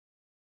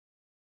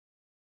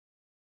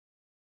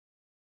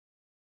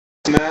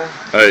Man.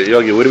 Alright,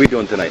 Yogi, what are we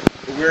doing tonight?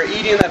 We're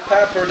eating a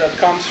pepper that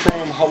comes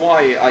from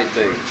Hawaii, I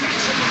think.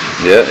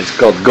 Yeah, it's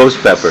called ghost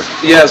pepper.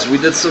 Yes, we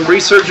did some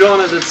research on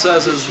it. It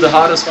says it's the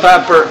hottest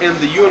pepper in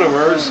the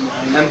universe.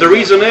 And the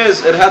reason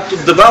is it had to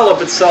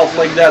develop itself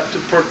like that to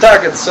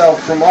protect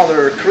itself from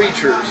other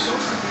creatures.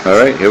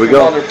 Alright, here we from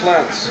go. Other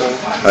plants. So.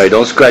 Alright,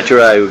 don't scratch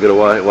your eye. We're going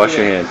to wash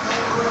your hand.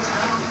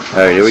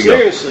 Alright, here we go.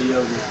 Seriously,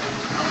 Yogi.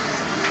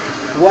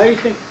 Why do you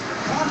think?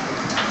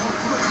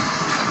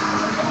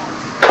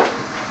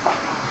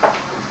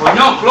 Oh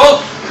no,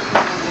 close!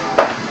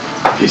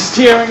 He's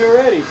tearing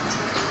already.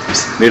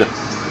 Mira.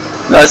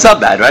 No, it's not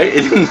bad, right?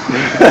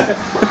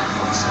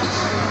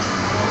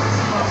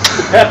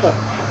 Pepper.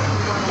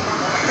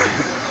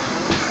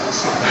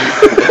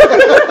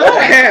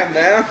 Damn,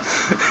 man.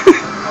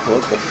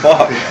 What the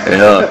fuck?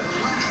 Yeah.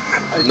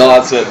 No,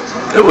 that's it.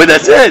 Wait,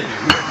 that's it?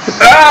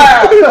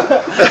 Ah!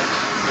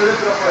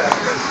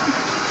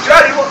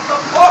 Johnny, what the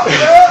fuck,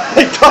 man?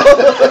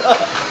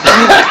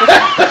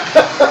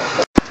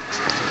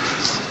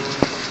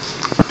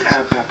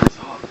 Damn, pepper's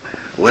hot.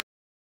 What?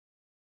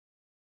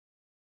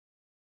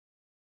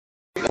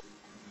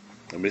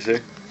 Let me see.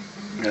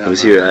 Let me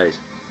see your eyes.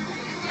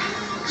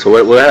 So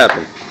what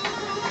happened?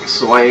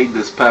 So I ate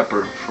this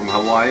pepper from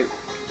Hawaii.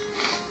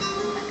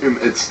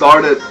 It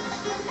started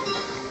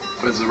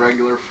as a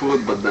regular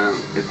food, but then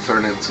it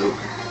turned into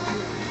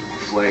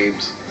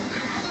flames.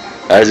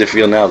 How does it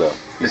feel now, though?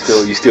 You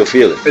still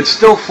feel it? It's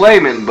still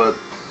flaming, but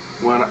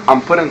when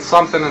I'm putting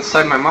something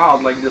inside my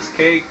mouth, like this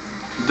cake,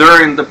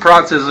 during the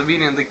process of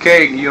eating the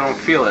cake, you don't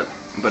feel it.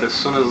 But as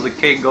soon as the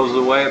cake goes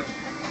away,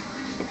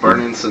 the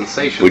burning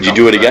sensation. Would you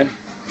do it again?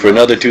 For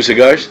another 2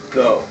 cigars?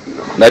 No.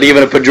 Not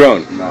even a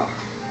Padron? No.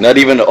 Not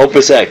even an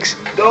Opus X?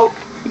 Nope.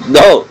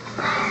 No!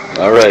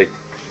 Alright.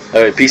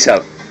 Alright, peace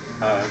out.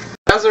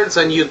 Hazards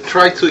and you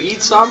try to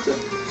eat something?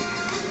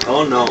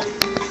 Oh no.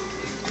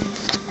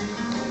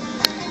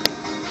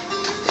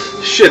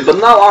 Shit, but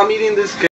now I'm eating this cake.